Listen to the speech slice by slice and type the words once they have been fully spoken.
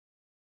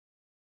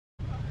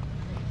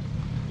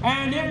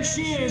And there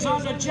she is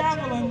on the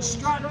javelin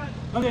strut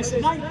of this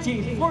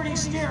 1940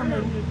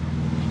 Stearman.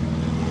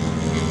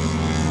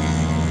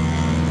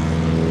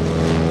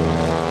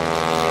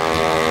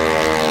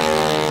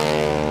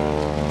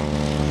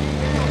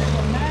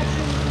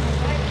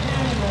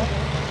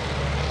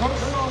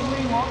 First saw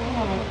Wingwalking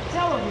on a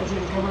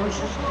television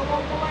commercial for a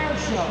local air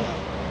show.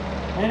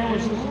 And it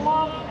was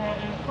love at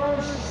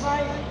first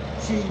sight.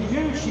 She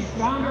knew she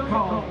found her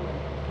calling.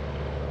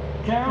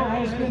 Carol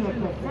has been a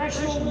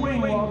professional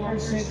wing walker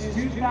since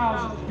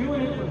 2000,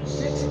 doing it for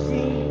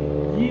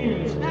 16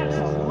 years. That's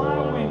a lot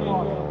of wing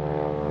walking.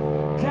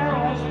 Carol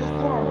has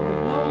performed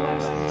with no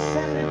less than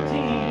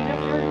 17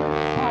 different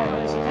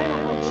pilots, 10 of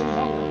which she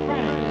held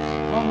apprentice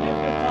on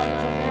different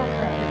types of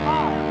aircraft,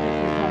 5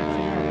 different types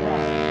of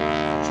aircraft.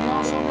 She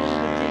also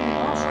ran the team in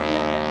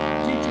Austria,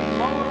 teaching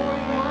lower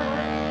wing work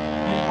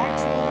and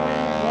actual wing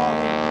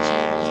walking. She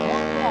has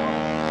helped out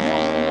new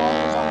wing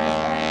walkers on the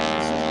track and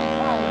assistant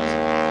pilots.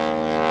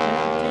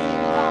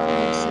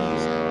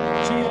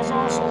 She has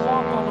also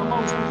walked on the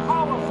most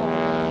powerful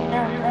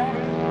aircraft,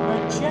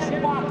 the Jet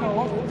Waco,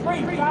 over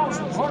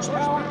 3,000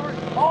 horsepower.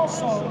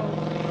 Also, on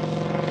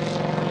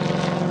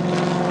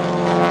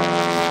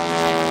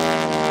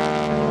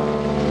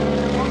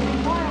the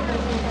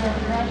mildest of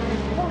aircraft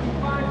is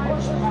 45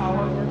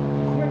 horsepower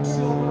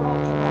Quicksilver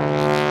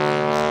ultralight.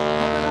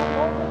 Coming up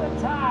over the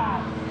top,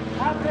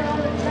 out there on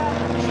the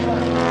javelin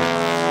strut.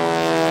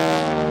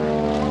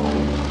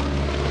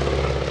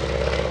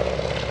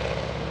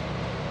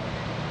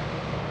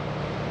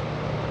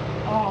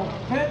 I'll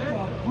bet the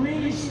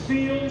breeze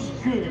feels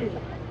good.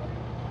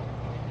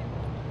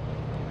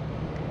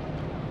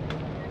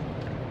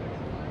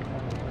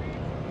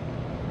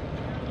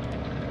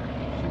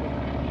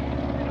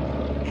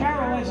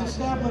 Carol has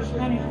established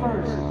many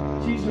firsts.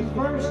 She's the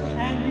first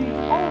and the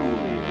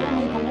only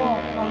woman to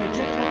walk on a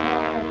jet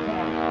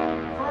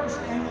aircraft. First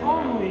and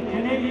only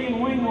Canadian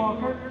wing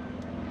walker.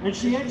 And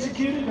she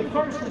executed the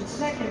first and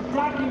second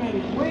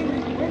documented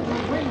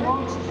wing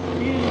walks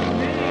in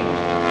many.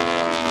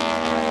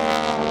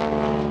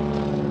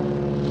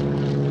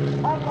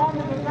 Up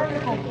onto the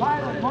vertical,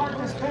 pilot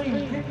Marcus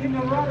Paine kicking the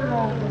rudder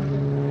over.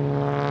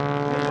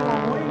 Into a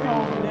wing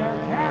over there,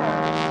 Carol.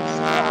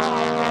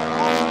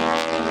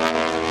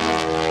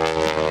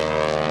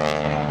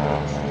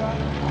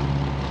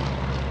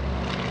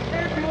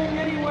 They're doing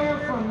anywhere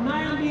from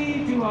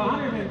 90 to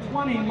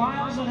 120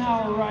 miles an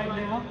hour right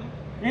now.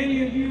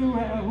 Any of you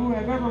who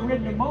have ever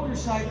ridden a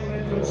motorcycle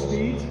at those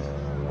speeds,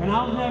 and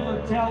I'll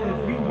never tell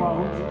if you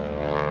won't,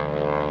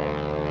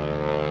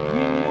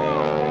 you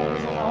know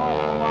there's an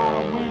awful lot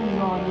of wind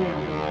on you.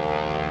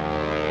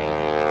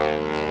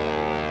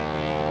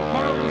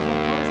 Carol is the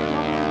first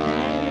woman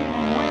Canadian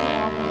and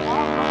wingwalker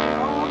outright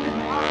owned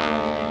and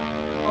operated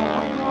a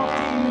wingwalk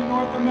team in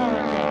North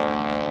America.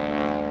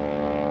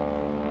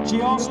 She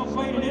also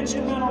played an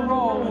instrumental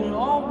role in an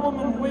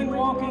all-woman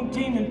wingwalking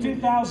team in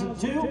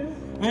 2002,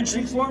 and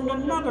she formed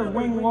another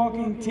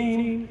wingwalking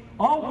team,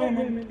 all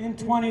women, in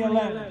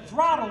 2011.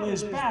 Throttle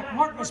is back.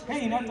 Marcus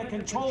Paine at the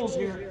controls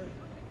here,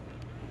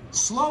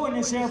 slowing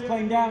this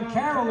airplane down.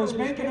 Carol is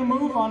making a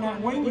move on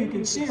that wing. You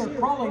can see her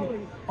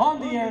crawling on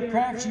the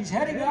aircraft. She's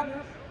heading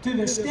up to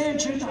the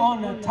stanchion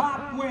on the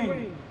top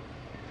wing.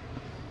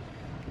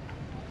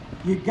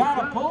 You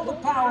gotta pull the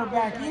power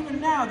back.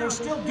 Even now, they're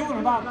still doing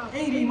about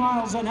 80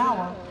 miles an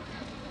hour.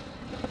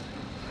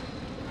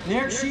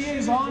 There she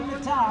is on the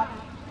top.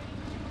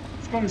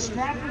 She's gonna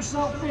strap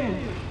herself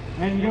in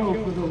and go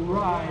for the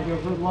ride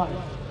of her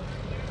life.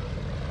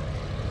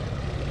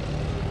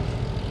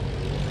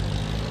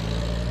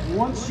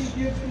 Once she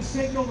gives the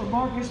signal to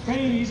Marcus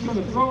Paine, he's going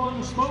to throw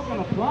on the smoke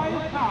and apply the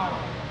power.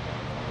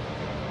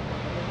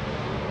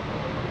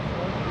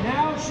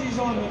 Now she's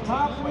on the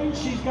top wing.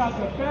 She's got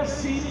the best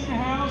seat in the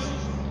house.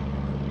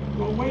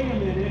 But wait a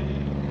minute.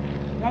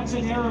 That's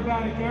an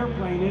aerobatic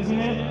airplane, isn't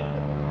it?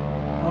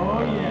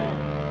 Oh, yeah.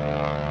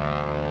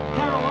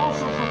 Carol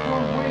also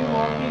performed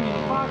wingwalking in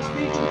a Fox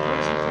feature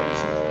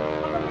presentation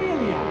of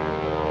Amelia,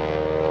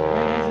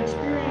 and has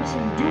experience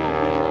in dual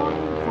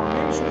wingwalking,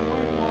 formation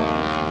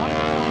wingwalking,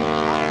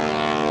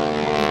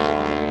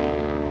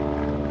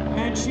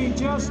 and she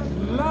just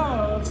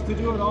loves to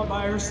do it all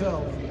by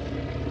herself.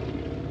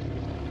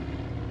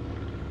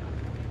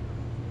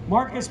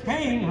 Marcus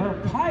Paine, her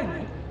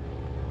pilot,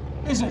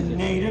 is a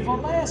native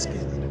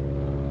Alaskan.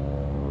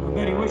 I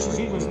bet he wishes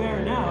he was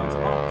there now. It's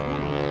about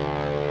cool.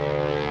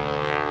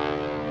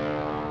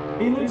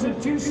 He lives in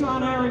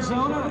Tucson,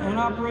 Arizona, and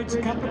operates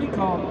a company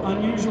called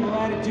Unusual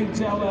Attitudes,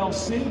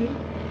 LLC.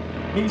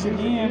 He's an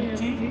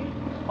EMT,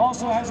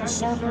 also has a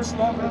surface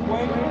level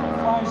waiver,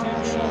 flies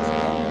airshows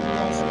around the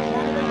U.S. and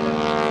Canada.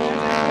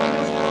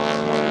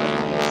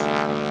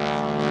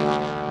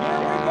 Here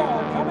we go,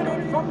 coming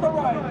in from the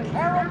right,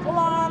 Carol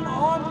Pilon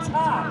on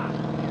top.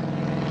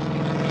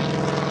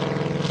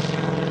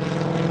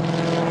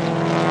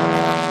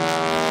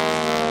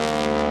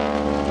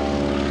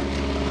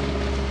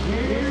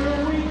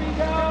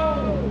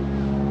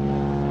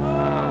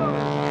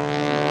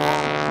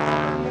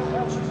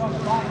 She's on the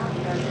bottom of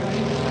the airplane.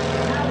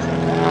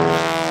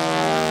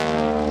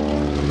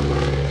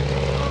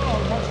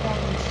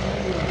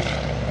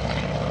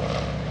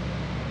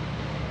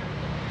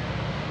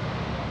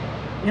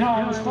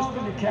 was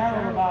talking to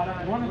Carol about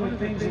it, one of the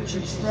things that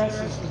she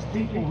stresses to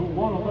people who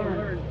want to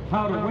learn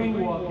how to wing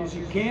walk is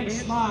you can't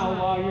smile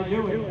while you're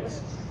doing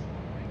this.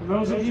 For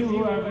those of you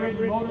who have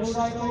ridden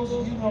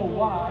motorcycles, you know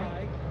why.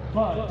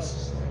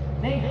 Buzz.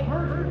 They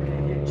hurt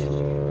when they hit you,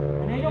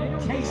 and they don't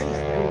taste as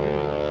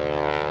good.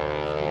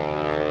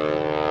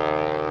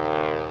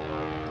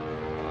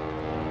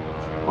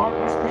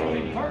 Marcus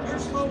Paine turns her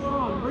smoke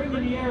on,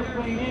 bringing the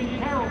airplane in.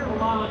 Carol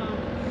Pilon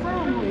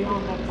firmly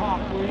on the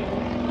top wing.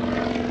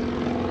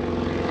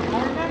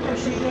 Now remember,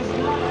 she does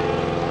not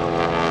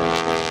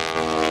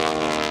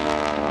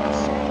have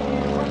safety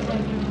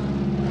equipment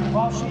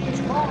while she is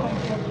crawling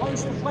from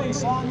place to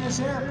place on this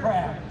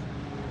aircraft.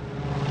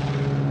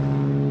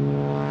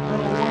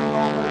 Little wing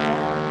over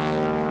there.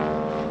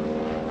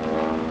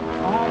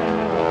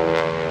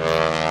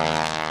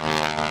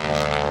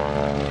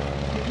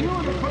 If you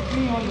were to put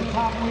me on the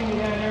top wing of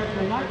that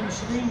airplane, I'd be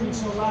screaming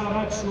so loud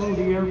I'd slow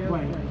the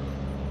airplane.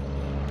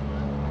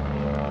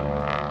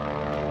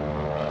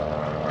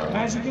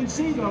 As you can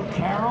see, though,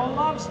 Carol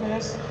loves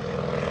this.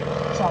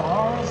 It's a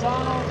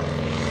horizontal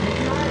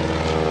figure eight.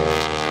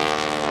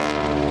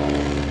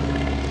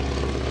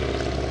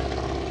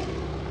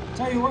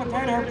 Tell you what,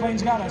 that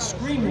airplane's got a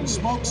screaming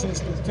smoke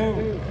system,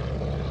 too.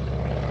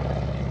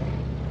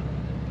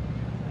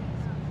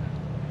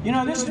 You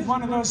know, this is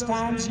one of those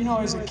times, you know,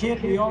 as a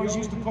kid, we always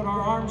used to put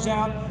our arms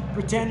out,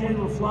 pretend we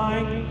were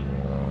flying.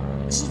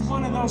 This is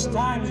one of those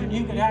times when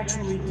you could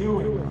actually do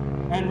it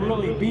and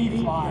really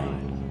be flying.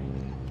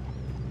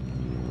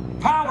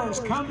 Power's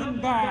coming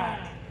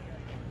back.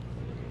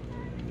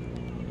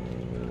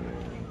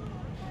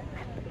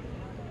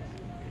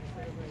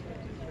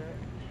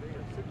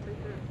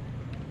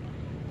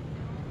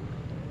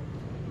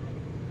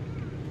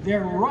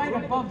 They're right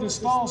above the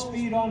stall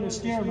speed on the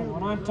Stearman.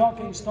 When I'm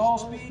talking stall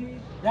speed,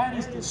 that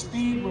is the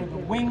speed where the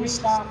wing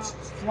stops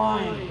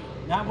flying,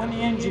 not when the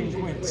engine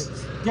quits.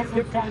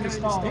 Different kind of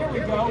stall. Here we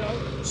go.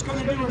 She's going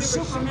to do her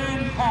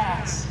Superman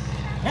pass.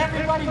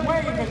 Everybody wave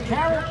at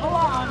Carol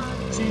Pilon.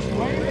 She's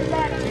waving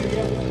back to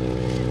you.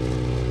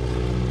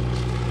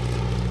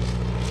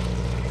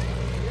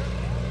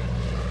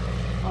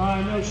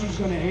 I know she's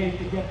going to hate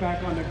to get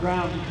back on the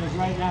ground because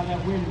right now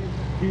that wind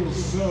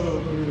feels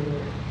so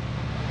good.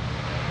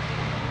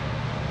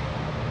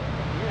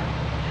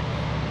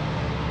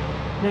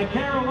 Now,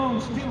 Carol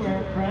owns 2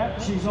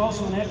 aircraft. She's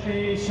also an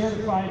FAA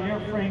certified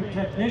airframe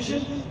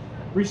technician.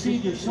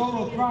 Received her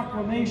solo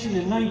proclamation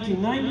in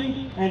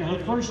 1990 and her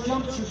first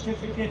jump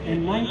certificate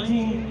in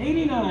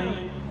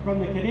 1989 from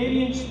the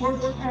Canadian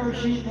Sports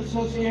Parachute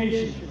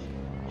Association.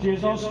 She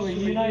is also a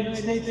United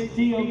States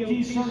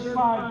DOT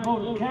certified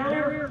motor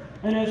carrier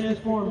and has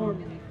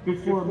performed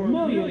before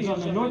millions on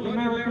the North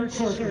American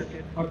circuit,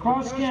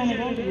 across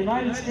Canada, the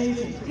United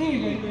States, and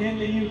even in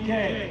the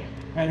UK.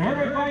 And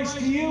her advice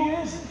to you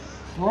is,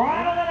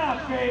 throttle it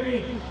up,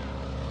 baby.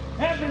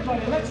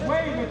 Everybody, let's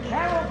wave at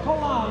Carol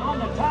Pilon on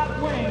the top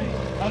wing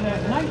of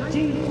that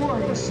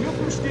 1940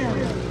 Super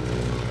Stearman.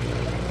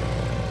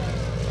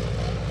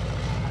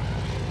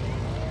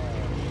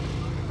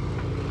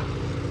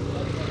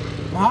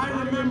 I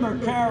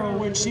remember Carol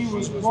when she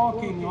was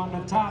walking on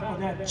the top of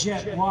that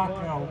jet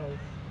Waco,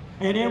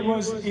 and it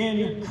was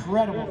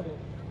incredible.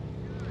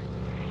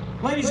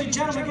 Ladies and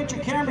gentlemen, get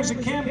your cameras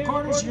and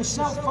camcorders, your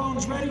cell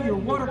phones ready, your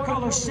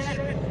watercolor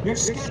set, your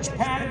sketch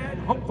pad,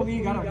 and hopefully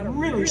you got a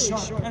really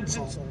sharp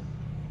pencil.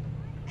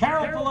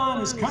 Carol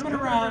Pilon is coming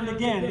around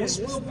again. This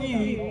will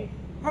be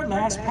her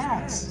last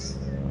pass.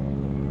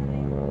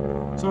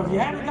 So if you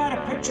haven't got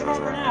a picture of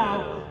her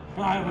now,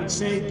 I would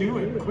say do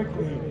it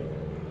quickly.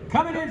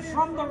 Coming in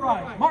from the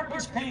right,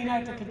 Marcus Paine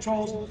at the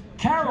controls,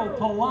 Carol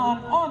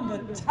Pilon on the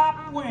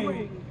top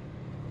wing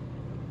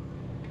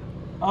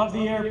of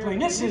the airplane.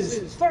 This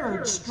is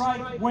third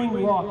strike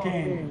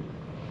wingwalking.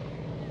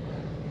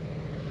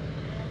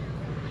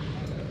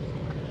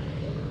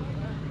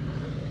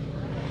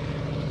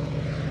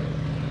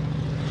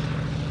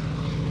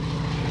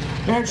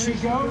 There she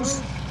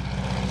goes.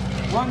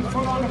 1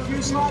 foot on the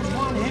fuselage,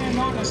 1 hand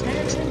on the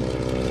stanchion.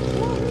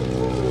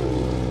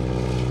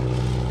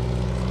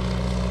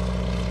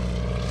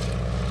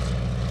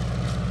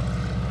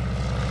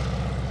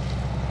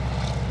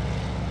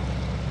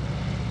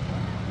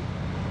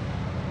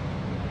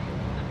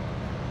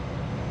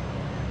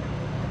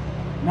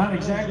 Not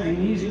exactly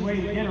an easy way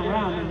to get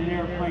around in an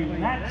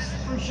airplane, that's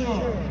for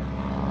sure.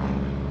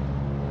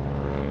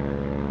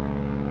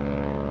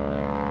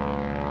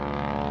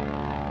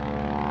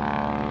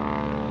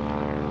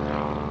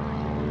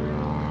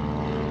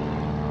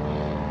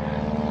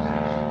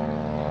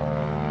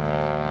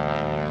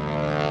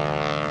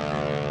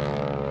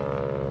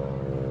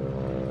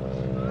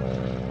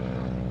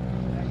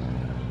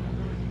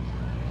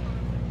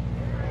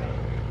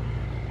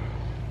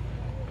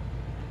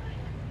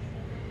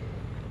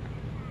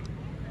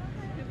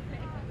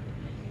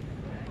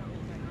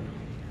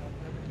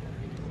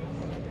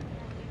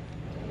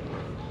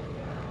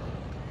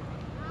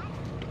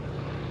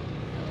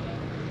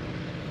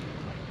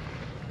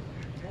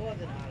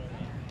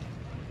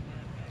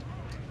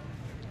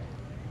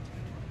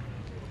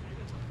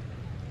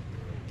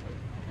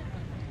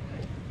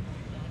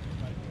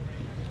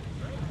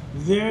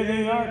 There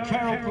they are,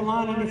 Carol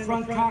Pilon in the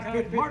front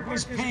cockpit,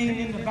 Marcus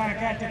Paine in the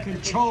back at the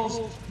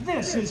controls.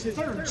 This is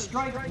Third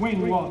Strike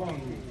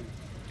Wingwalking.